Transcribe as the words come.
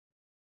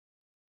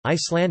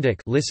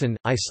Icelandic listen,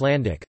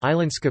 Icelandic,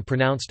 Islandska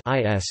pronounced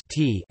ist,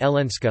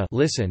 Ellenska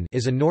listen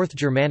is a North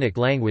Germanic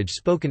language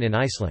spoken in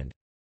Iceland.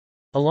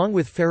 Along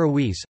with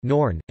Faroese,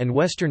 Norn, and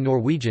Western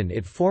Norwegian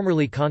it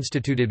formerly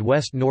constituted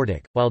West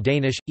Nordic, while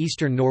Danish,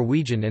 Eastern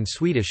Norwegian and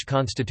Swedish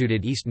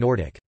constituted East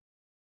Nordic.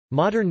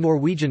 Modern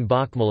Norwegian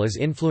Bokmål is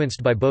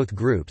influenced by both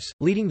groups,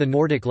 leading the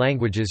Nordic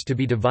languages to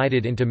be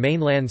divided into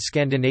mainland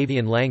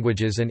Scandinavian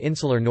languages and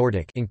insular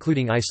Nordic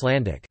including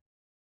Icelandic.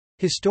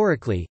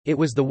 Historically, it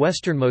was the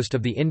westernmost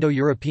of the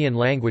Indo-European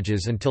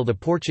languages until the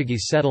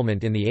Portuguese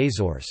settlement in the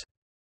Azores.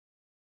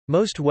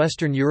 Most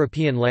Western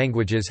European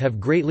languages have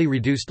greatly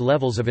reduced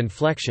levels of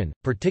inflection,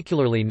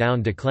 particularly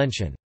noun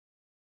declension.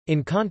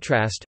 In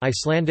contrast,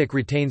 Icelandic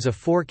retains a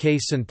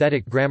 4-case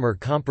synthetic grammar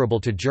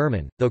comparable to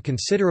German, though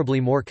considerably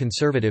more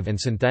conservative and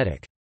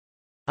synthetic.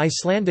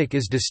 Icelandic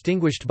is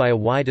distinguished by a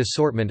wide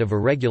assortment of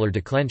irregular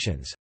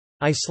declensions.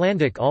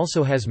 Icelandic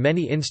also has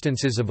many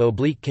instances of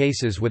oblique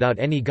cases without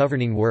any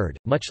governing word,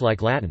 much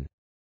like Latin.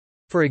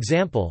 For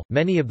example,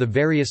 many of the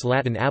various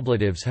Latin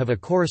ablatives have a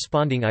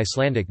corresponding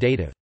Icelandic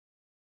dative.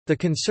 The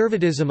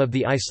conservatism of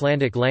the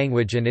Icelandic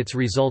language and its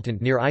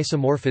resultant near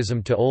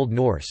isomorphism to Old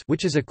Norse,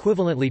 which is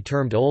equivalently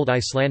termed Old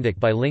Icelandic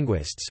by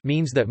linguists,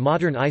 means that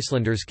modern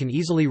Icelanders can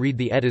easily read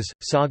the Eddas,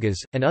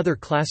 sagas, and other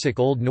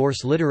classic Old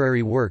Norse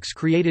literary works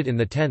created in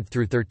the 10th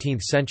through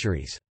 13th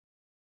centuries.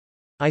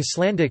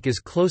 Icelandic is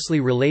closely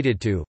related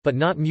to, but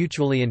not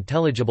mutually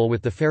intelligible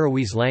with the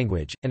Faroese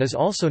language, and is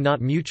also not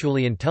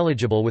mutually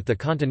intelligible with the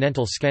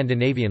continental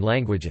Scandinavian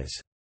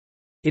languages.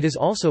 It is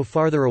also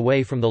farther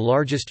away from the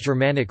largest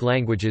Germanic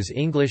languages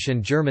English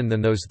and German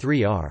than those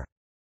three are.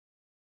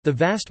 The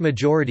vast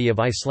majority of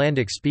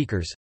Icelandic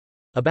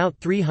speakers—about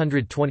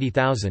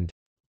 320,000—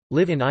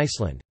 live in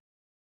Iceland.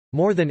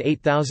 More than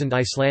 8,000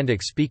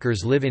 Icelandic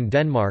speakers live in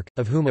Denmark,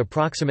 of whom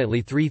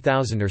approximately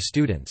 3,000 are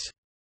students.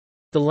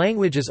 The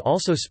language is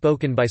also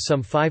spoken by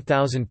some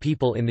 5,000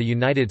 people in the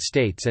United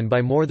States and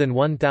by more than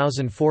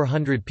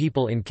 1,400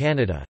 people in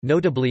Canada,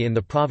 notably in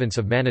the province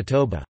of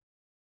Manitoba.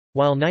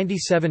 While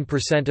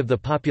 97% of the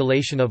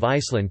population of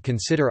Iceland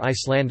consider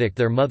Icelandic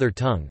their mother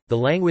tongue, the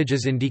language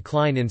is in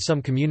decline in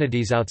some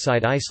communities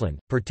outside Iceland,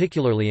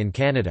 particularly in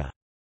Canada.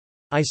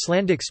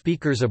 Icelandic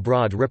speakers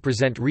abroad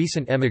represent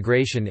recent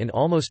emigration in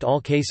almost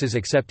all cases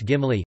except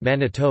Gimli,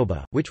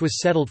 Manitoba, which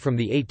was settled from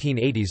the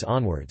 1880s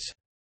onwards.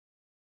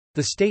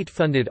 The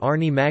state-funded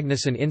Árni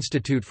Magnússon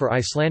Institute for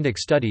Icelandic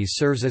Studies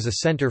serves as a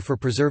center for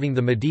preserving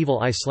the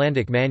medieval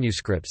Icelandic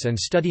manuscripts and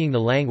studying the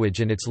language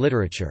and its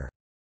literature.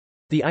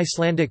 The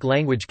Icelandic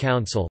Language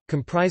Council,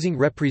 comprising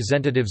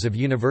representatives of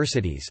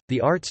universities, the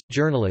arts,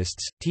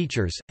 journalists,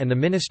 teachers, and the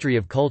Ministry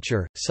of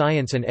Culture,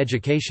 Science and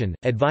Education,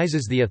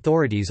 advises the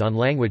authorities on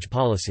language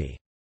policy.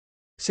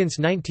 Since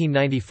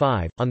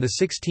 1995, on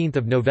 16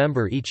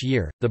 November each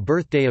year, the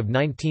birthday of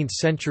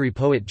 19th-century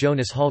poet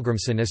Jónas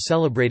Hallgrímsson is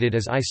celebrated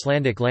as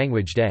Icelandic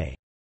Language Day.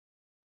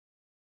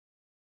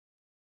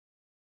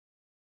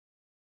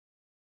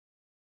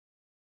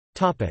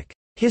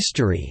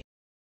 History.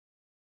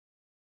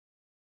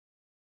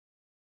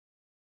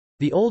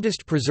 The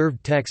oldest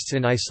preserved texts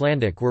in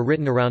Icelandic were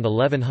written around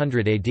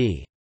 1100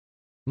 AD.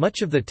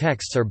 Much of the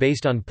texts are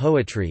based on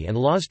poetry and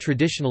laws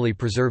traditionally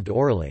preserved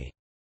orally.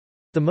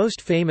 The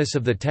most famous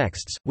of the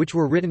texts, which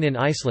were written in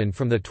Iceland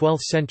from the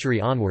 12th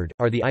century onward,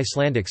 are the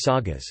Icelandic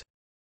sagas.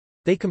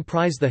 They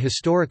comprise the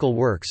historical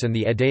works and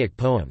the Eddaic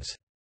poems.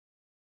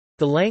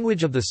 The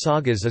language of the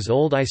sagas is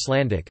Old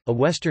Icelandic, a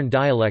Western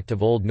dialect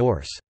of Old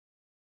Norse.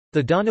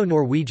 The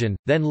Dano-Norwegian,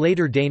 then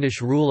later Danish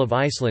rule of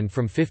Iceland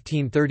from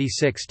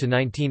 1536 to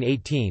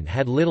 1918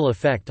 had little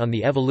effect on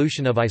the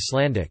evolution of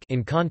Icelandic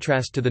in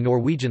contrast to the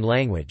Norwegian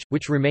language,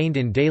 which remained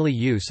in daily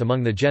use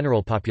among the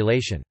general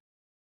population.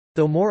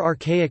 Though more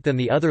archaic than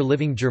the other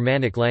living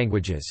Germanic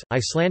languages,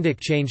 Icelandic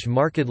changed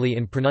markedly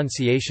in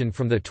pronunciation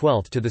from the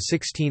 12th to the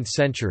 16th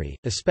century,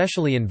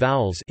 especially in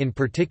vowels, in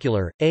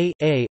particular, a,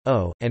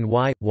 o, and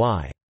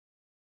y.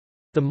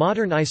 The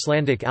modern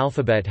Icelandic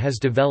alphabet has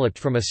developed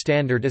from a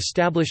standard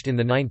established in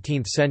the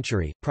 19th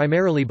century,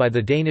 primarily by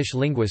the Danish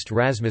linguist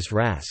Rasmus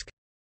Rask.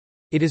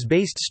 It is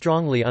based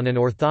strongly on an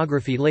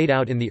orthography laid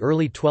out in the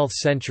early 12th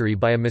century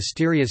by a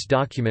mysterious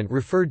document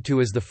referred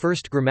to as the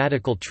first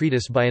grammatical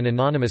treatise by an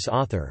anonymous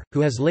author, who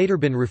has later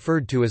been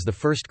referred to as the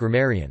first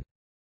grammarian.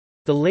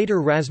 The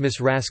later Rasmus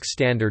Rask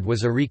standard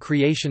was a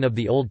recreation of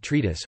the old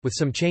treatise, with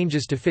some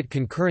changes to fit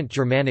concurrent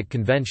Germanic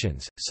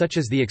conventions, such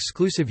as the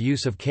exclusive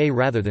use of k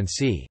rather than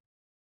c.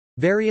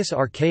 Various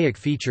archaic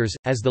features,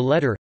 as the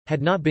letter,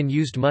 had not been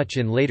used much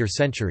in later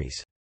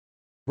centuries.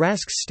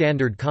 Rask's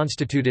standard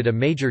constituted a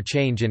major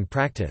change in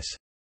practice.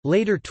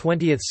 Later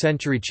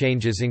 20th-century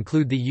changes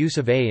include the use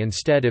of a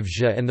instead of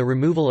j and the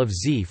removal of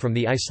z from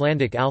the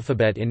Icelandic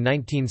alphabet in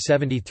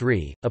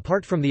 1973.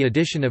 Apart from the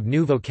addition of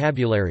new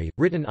vocabulary,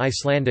 written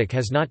Icelandic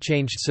has not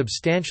changed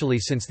substantially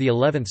since the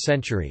 11th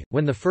century,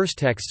 when the first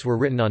texts were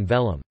written on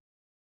vellum.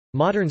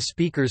 Modern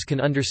speakers can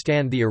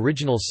understand the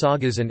original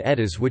sagas and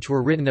eddas which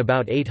were written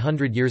about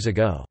 800 years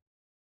ago.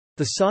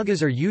 The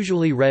sagas are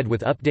usually read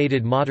with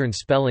updated modern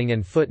spelling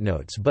and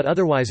footnotes but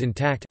otherwise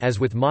intact, as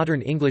with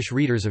modern English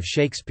readers of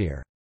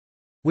Shakespeare.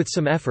 With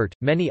some effort,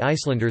 many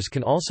Icelanders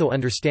can also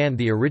understand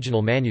the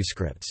original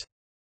manuscripts.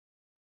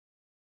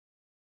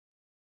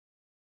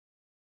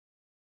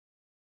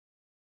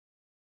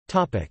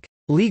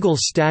 Legal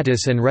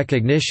status and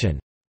recognition.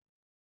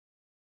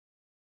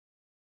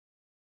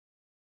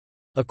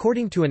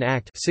 According to an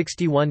Act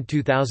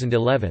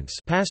 61/2011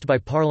 passed by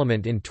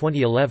Parliament in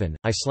 2011,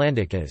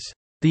 Icelandic is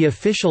the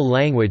official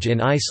language in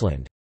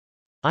Iceland.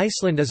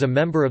 Iceland is a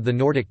member of the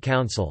Nordic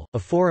Council, a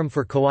forum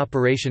for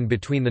cooperation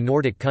between the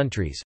Nordic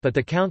countries, but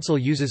the Council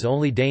uses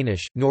only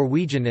Danish,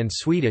 Norwegian and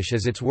Swedish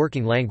as its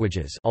working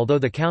languages, although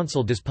the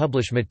Council does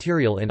publish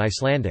material in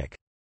Icelandic.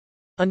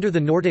 Under the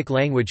Nordic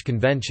Language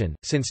Convention,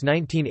 since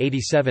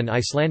 1987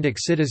 Icelandic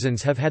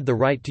citizens have had the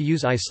right to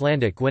use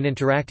Icelandic when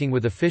interacting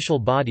with official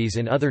bodies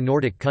in other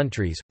Nordic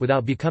countries,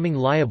 without becoming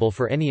liable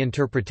for any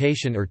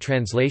interpretation or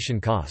translation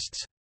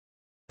costs.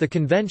 The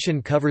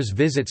convention covers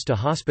visits to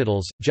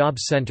hospitals, job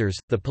centers,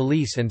 the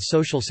police and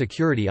social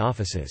security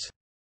offices.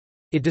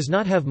 It does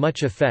not have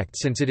much effect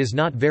since it is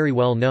not very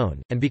well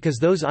known, and because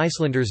those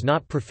Icelanders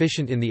not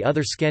proficient in the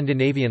other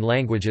Scandinavian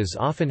languages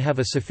often have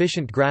a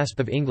sufficient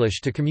grasp of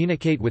English to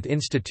communicate with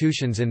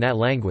institutions in that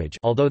language,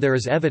 although there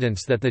is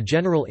evidence that the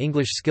general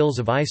English skills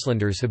of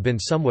Icelanders have been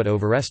somewhat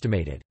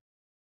overestimated.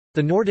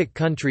 The Nordic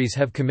countries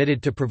have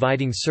committed to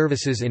providing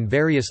services in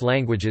various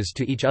languages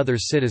to each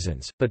other's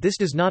citizens, but this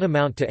does not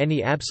amount to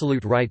any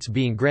absolute rights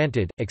being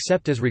granted,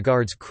 except as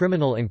regards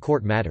criminal and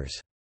court matters.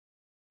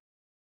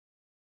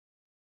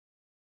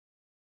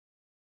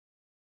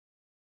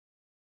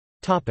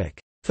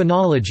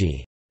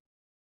 Phonology.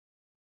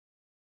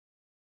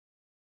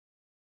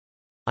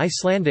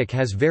 Icelandic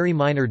has very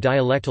minor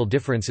dialectal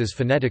differences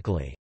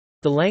phonetically.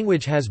 The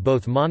language has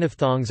both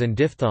monophthongs and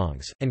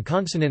diphthongs, and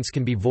consonants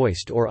can be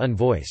voiced or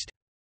unvoiced.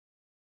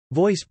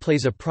 Voice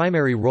plays a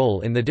primary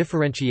role in the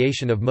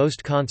differentiation of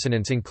most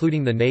consonants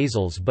including the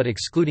nasals but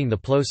excluding the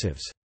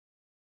plosives.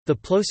 The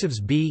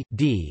plosives b,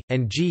 d,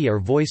 and g are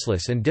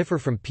voiceless and differ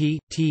from p,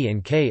 t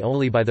and k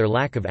only by their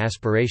lack of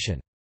aspiration.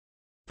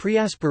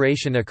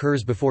 Preaspiration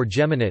occurs before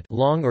geminate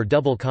long or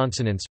double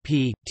consonants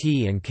p,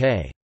 t and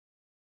k.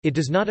 It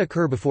does not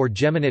occur before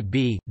geminate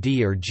b,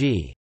 d or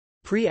g.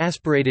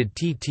 Pre-aspirated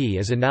tt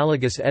is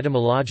analogous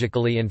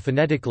etymologically and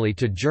phonetically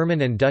to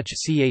German and Dutch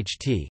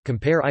cht.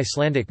 Compare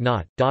Icelandic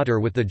not,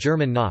 daughter with the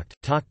German Nacht,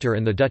 Tochter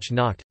and the Dutch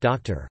Nacht,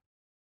 Doctor.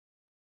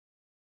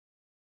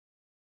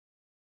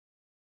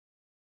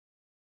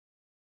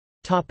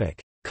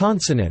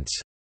 Consonants.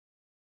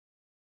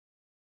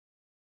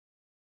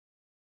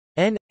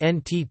 N,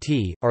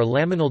 ntt, are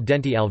laminal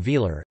denti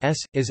alveolar, s,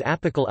 is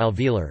apical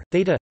alveolar,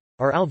 theta,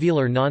 are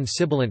alveolar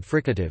non-sibilant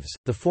fricatives,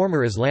 the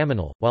former is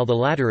laminal, while the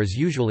latter is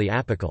usually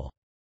apical.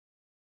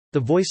 The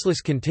voiceless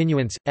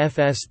continuants,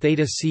 fs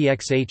theta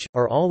cxh,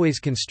 are always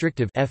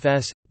constrictive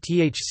fs,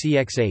 th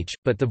cxh,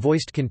 but the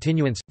voiced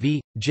continuants,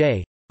 v,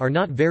 j, are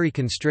not very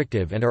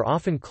constrictive and are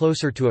often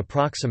closer to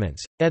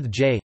approximants, eth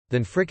j,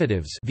 than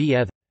fricatives v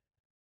eth.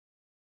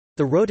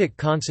 The rhotic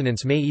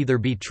consonants may either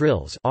be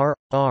trills r,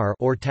 r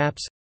or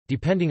taps,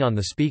 depending on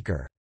the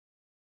speaker.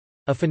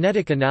 A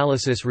phonetic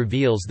analysis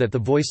reveals that the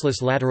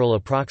voiceless lateral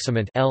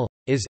approximant l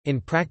is, in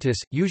practice,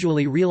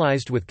 usually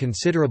realized with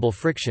considerable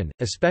friction,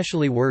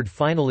 especially word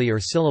finally or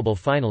syllable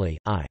finally,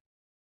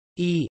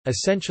 i.e.,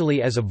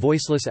 essentially as a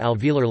voiceless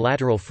alveolar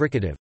lateral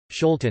fricative.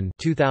 Scholten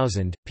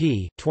 2000,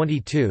 p.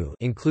 22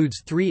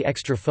 includes 3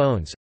 extra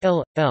phones,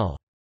 l, l.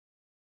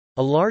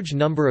 A large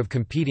number of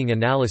competing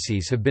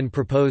analyses have been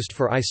proposed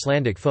for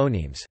Icelandic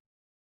phonemes.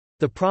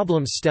 The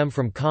problems stem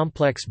from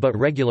complex but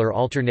regular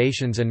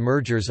alternations and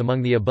mergers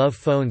among the above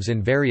phones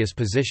in various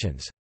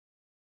positions.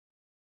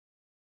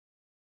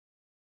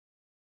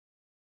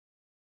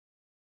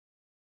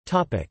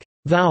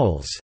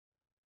 Vowels.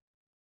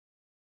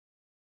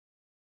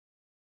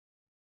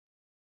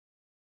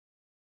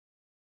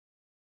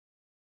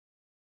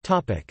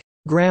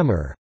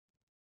 Grammar.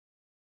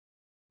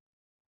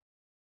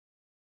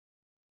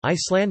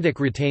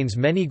 Icelandic retains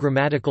many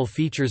grammatical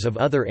features of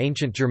other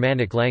ancient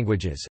Germanic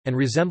languages, and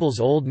resembles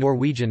Old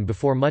Norwegian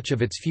before much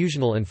of its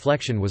fusional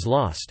inflection was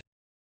lost.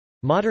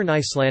 Modern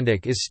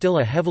Icelandic is still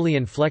a heavily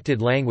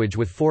inflected language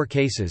with 4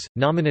 cases: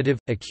 nominative,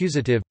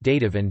 accusative,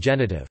 dative and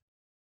genitive.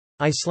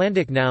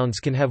 Icelandic nouns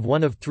can have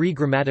one of 3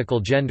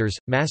 grammatical genders,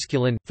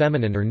 masculine,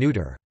 feminine or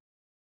neuter.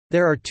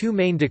 There are 2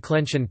 main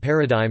declension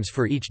paradigms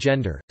for each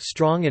gender,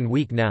 strong and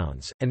weak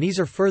nouns, and these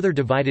are further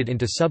divided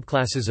into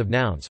subclasses of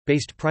nouns,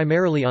 based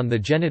primarily on the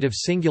genitive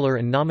singular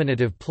and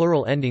nominative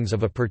plural endings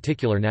of a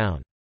particular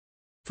noun.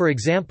 For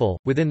example,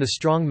 within the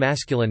strong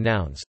masculine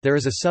nouns, there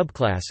is a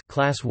subclass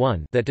class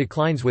 1 that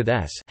declines with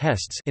s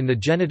hests in the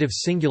genitive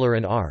singular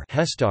and r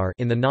hestar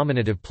in the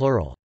nominative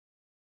plural.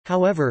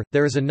 However,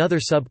 there is another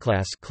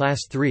subclass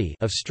class 3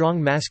 of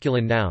strong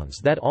masculine nouns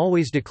that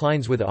always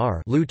declines with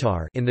r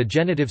lutar in the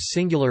genitive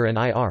singular and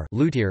ir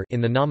lutir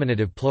in the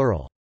nominative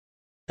plural.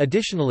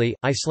 Additionally,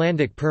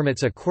 Icelandic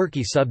permits a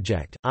quirky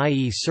subject,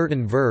 i.e.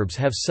 certain verbs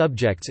have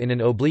subjects in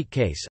an oblique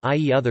case,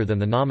 i.e. other than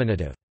the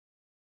nominative.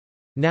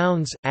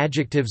 Nouns,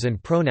 adjectives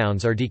and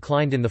pronouns are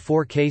declined in the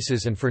four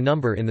cases and for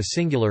number in the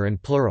singular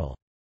and plural.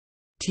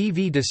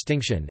 TV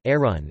distinction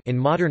in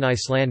modern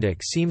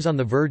Icelandic seems on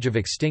the verge of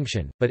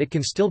extinction, but it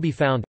can still be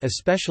found,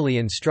 especially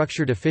in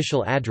structured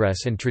official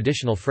address and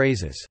traditional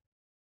phrases.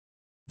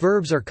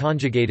 Verbs are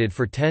conjugated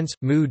for tense,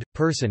 mood,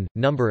 person,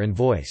 number and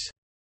voice.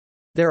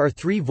 There are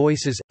three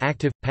voices,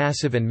 active,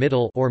 passive and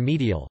middle or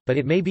medial, but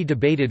it may be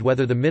debated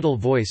whether the middle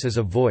voice is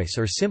a voice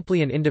or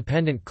simply an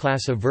independent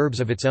class of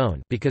verbs of its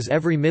own, because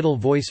every middle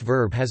voice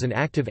verb has an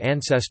active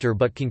ancestor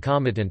but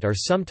concomitant or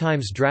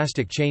sometimes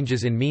drastic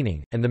changes in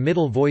meaning, and the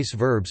middle voice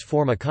verbs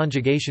form a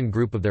conjugation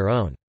group of their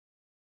own.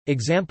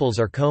 Examples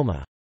are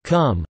coma,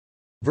 come,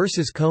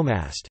 versus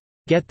comast,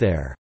 get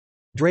there,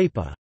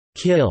 drapa,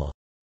 kill,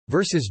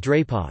 versus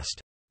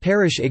drapast,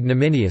 perish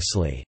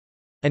ignominiously,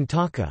 and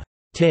taka,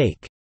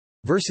 take,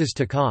 versus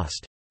to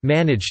cost,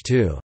 manage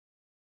to.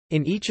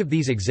 In each of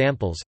these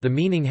examples, the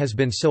meaning has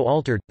been so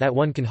altered, that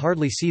one can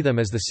hardly see them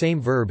as the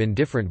same verb in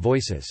different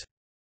voices.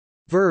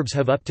 Verbs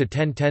have up to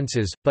 10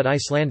 tenses, but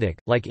Icelandic,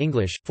 like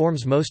English,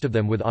 forms most of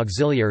them with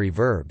auxiliary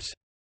verbs.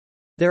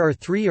 There are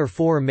 3 or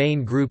 4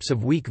 main groups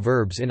of weak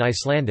verbs in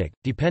Icelandic,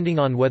 depending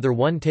on whether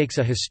one takes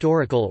a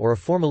historical or a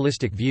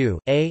formalistic view,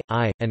 a,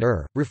 I, and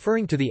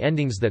referring to the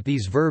endings that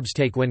these verbs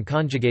take when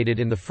conjugated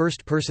in the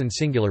first-person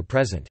singular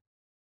present.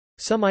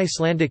 Some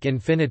Icelandic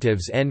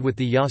infinitives end with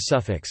the ya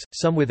suffix,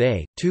 some with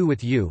a, 2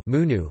 with u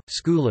munu,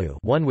 skulu,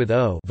 1 with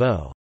o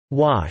vo,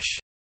 wash,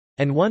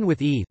 and 1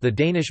 with e the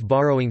Danish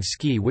borrowing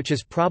ski, which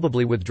is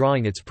probably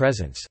withdrawing its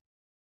presence.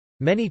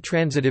 Many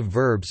transitive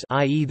verbs,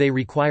 i.e. they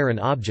require an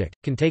object,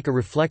 can take a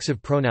reflexive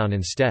pronoun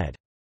instead.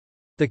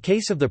 The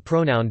case of the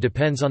pronoun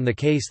depends on the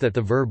case that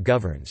the verb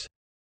governs.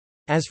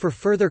 As for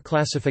further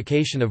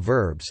classification of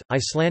verbs,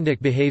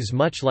 Icelandic behaves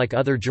much like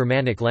other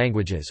Germanic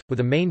languages,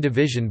 with a main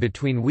division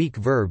between weak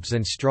verbs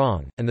and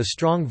strong, and the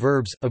strong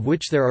verbs, of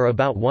which there are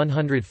about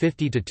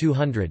 150 to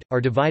 200,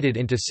 are divided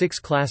into 6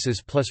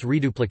 classes plus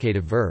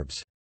reduplicative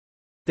verbs.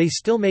 They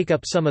still make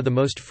up some of the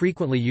most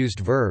frequently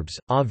used verbs.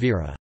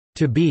 Avira,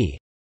 to be,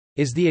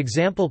 is the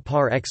example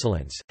par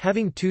excellence,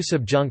 having 2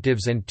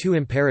 subjunctives and 2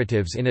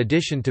 imperatives in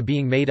addition to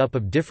being made up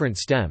of different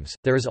stems.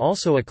 There is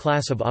also a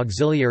class of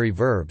auxiliary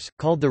verbs,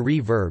 called the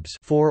re-verbs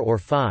 4 or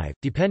 5,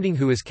 depending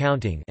who is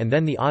counting, and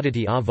then the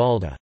oddity a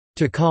valda,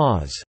 to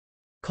cause,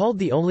 called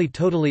the only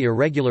totally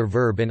irregular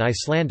verb in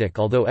Icelandic,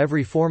 although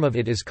every form of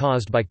it is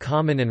caused by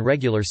common and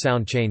regular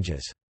sound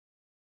changes.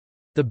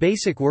 The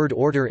basic word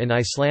order in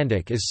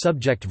Icelandic is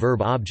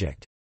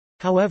subject-verb-object.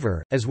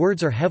 However, as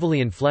words are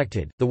heavily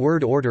inflected, the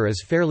word order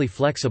is fairly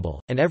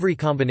flexible, and every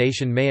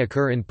combination may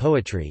occur in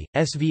poetry.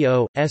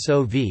 SVO,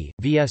 SOV,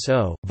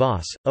 VSO,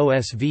 VOS,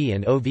 OSV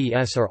and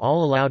OVS are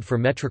all allowed for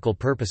metrical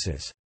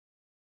purposes.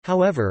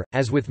 However,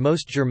 as with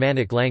most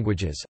Germanic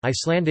languages,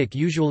 Icelandic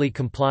usually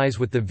complies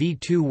with the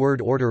V2 word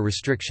order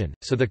restriction,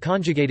 so the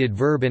conjugated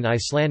verb in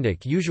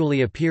Icelandic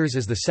usually appears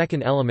as the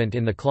second element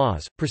in the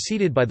clause,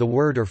 preceded by the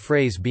word or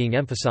phrase being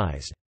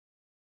emphasized.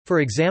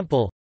 For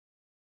example,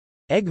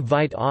 Eg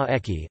veit a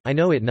ekki, I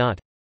know it not.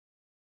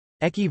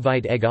 Ekki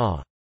veit eg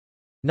a.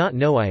 Not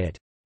know I it.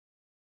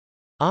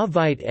 A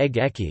veit eg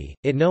ekki,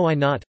 it know I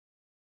not.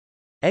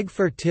 Eg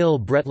for til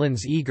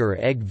Bretlands eager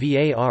eg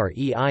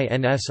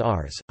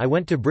vareinsrs, I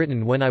went to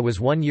Britain when I was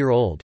 1 year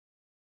old.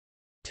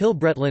 Til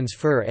Bretlands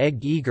for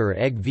eg eager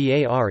eg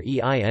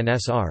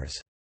vareinsrs.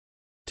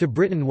 To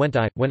Britain went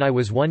I, when I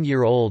was 1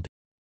 year old.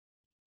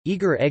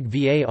 Eager eg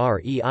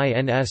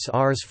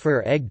vareinsrs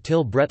for eg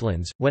til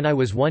Bretlands, when I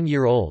was 1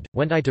 year old,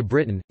 went I to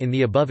Britain. In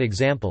the above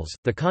examples,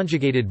 the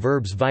conjugated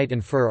verbs veit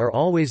and for are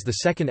always the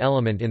second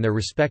element in their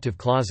respective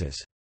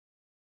clauses.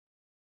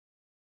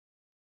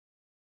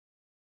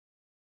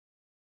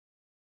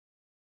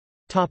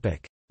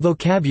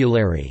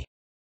 Vocabulary.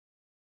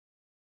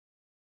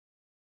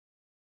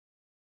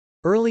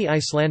 Early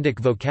Icelandic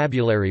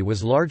vocabulary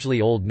was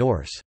largely Old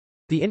Norse.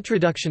 The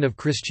introduction of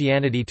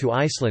Christianity to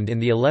Iceland in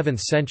the 11th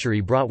century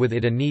brought with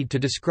it a need to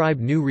describe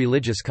new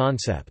religious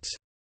concepts.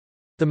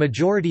 The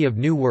majority of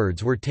new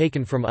words were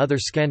taken from other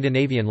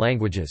Scandinavian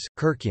languages,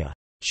 kirkja,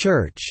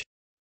 church,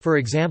 for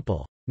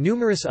example.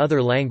 Numerous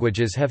other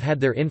languages have had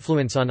their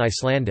influence on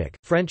Icelandic.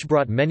 French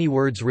brought many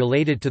words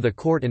related to the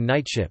court and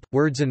knightship.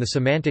 Words in the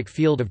semantic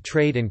field of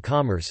trade and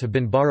commerce have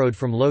been borrowed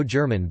from Low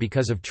German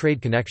because of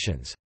trade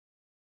connections.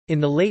 In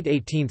the late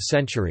 18th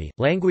century,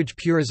 language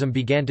purism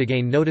began to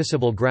gain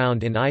noticeable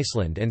ground in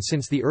Iceland, and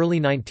since the early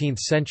 19th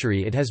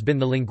century it has been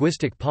the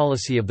linguistic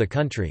policy of the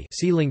country.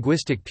 See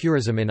linguistic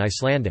purism in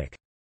Icelandic.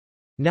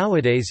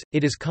 Nowadays,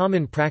 it is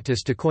common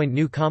practice to coin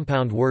new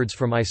compound words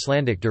from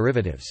Icelandic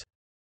derivatives.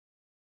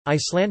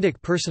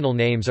 Icelandic personal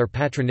names are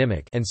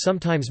patronymic and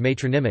sometimes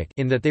matronymic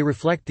in that they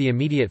reflect the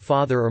immediate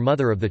father or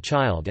mother of the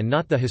child and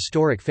not the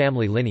historic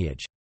family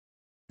lineage.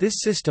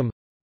 This system,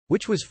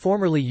 which was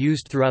formerly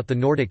used throughout the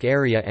Nordic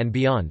area and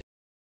beyond,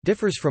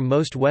 differs from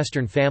most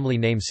Western family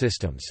name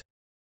systems.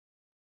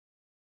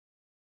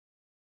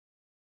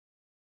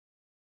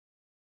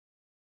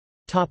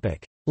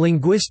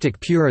 Linguistic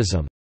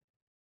purism.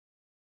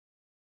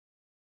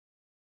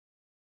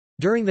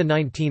 During the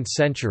 19th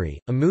century,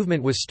 a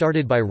movement was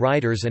started by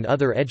writers and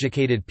other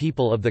educated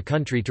people of the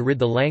country to rid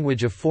the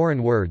language of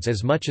foreign words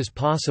as much as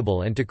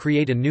possible and to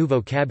create a new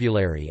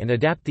vocabulary and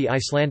adapt the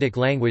Icelandic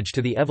language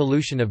to the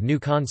evolution of new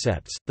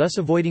concepts, thus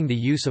avoiding the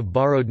use of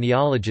borrowed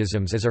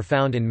neologisms as are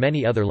found in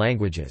many other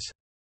languages.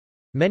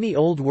 Many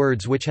old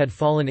words which had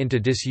fallen into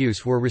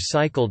disuse were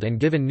recycled and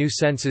given new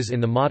senses in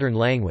the modern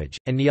language,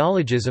 and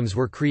neologisms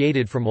were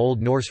created from Old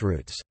Norse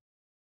roots.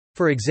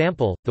 For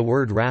example, the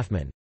word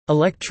rafman,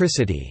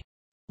 electricity,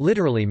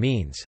 literally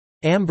means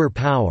amber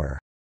power,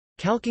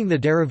 calquing the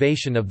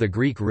derivation of the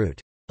Greek root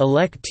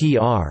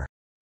elektr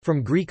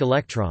from Greek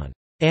electron,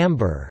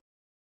 amber.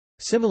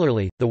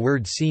 Similarly, the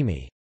word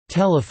simi,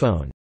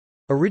 telephone,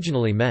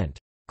 originally meant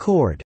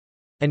cord,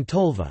 and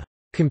tolva,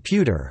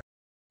 computer,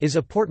 is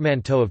a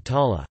portmanteau of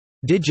tala,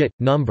 digit,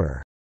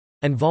 number,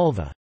 and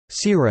volva,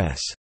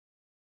 sires.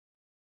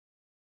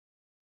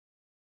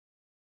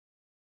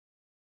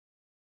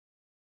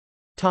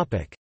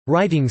 Topic: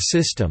 Writing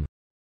system.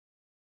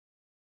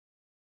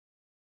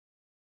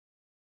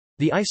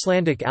 The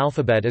Icelandic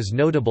alphabet is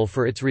notable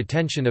for its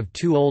retention of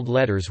two old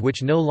letters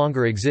which no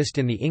longer exist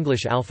in the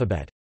English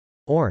alphabet: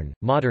 orn,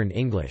 modern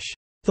English,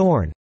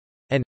 thorn,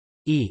 and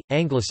e,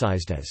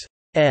 anglicized as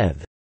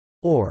eth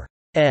or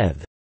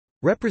eth,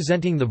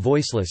 representing the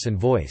voiceless and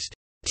voiced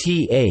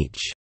th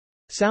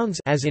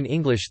sounds as in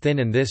English thin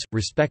and this,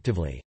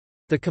 respectively.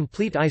 The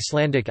complete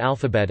Icelandic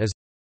alphabet is.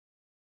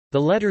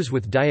 The letters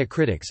with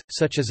diacritics,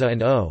 such as a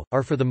and o,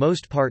 are for the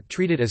most part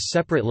treated as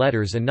separate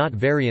letters and not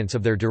variants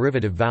of their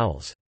derivative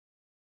vowels.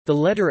 The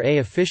letter A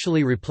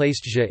officially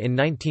replaced j in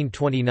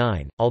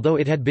 1929, although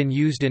it had been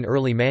used in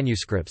early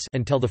manuscripts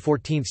until the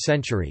 14th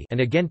century and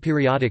again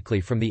periodically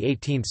from the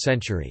 18th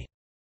century.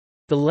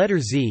 The letter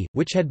Z,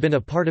 which had been a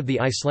part of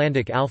the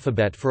Icelandic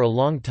alphabet for a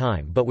long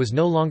time but was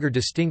no longer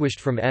distinguished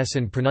from S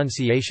in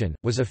pronunciation,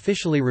 was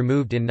officially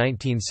removed in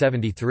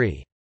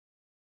 1973.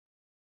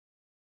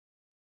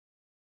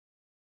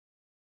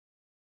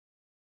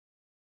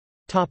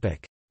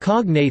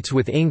 Cognates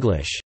with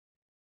English.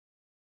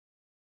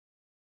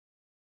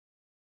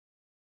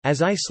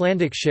 As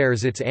Icelandic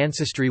shares its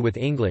ancestry with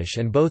English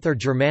and both are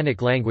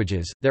Germanic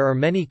languages, there are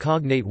many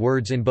cognate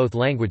words in both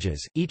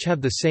languages, each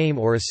have the same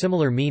or a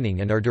similar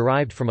meaning and are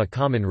derived from a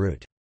common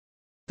root.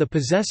 The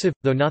possessive,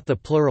 though not the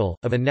plural,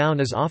 of a noun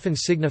is often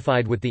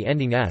signified with the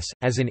ending s,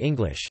 as in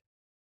English.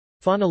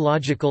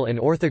 Phonological and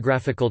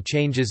orthographical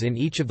changes in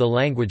each of the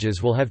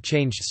languages will have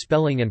changed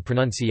spelling and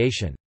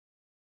pronunciation.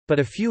 But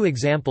a few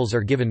examples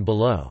are given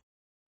below.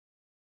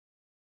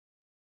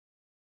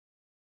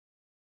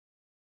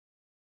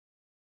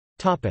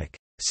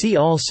 See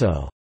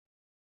also: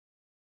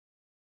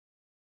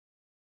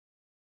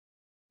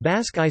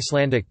 Basque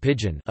Icelandic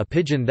pigeon, a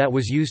pigeon that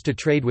was used to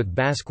trade with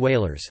Basque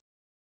whalers.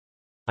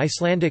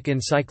 Icelandic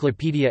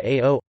Encyclopedia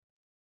AO.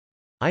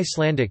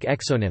 Icelandic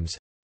exonyms.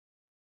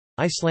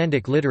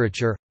 Icelandic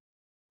literature.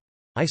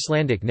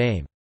 Icelandic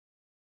name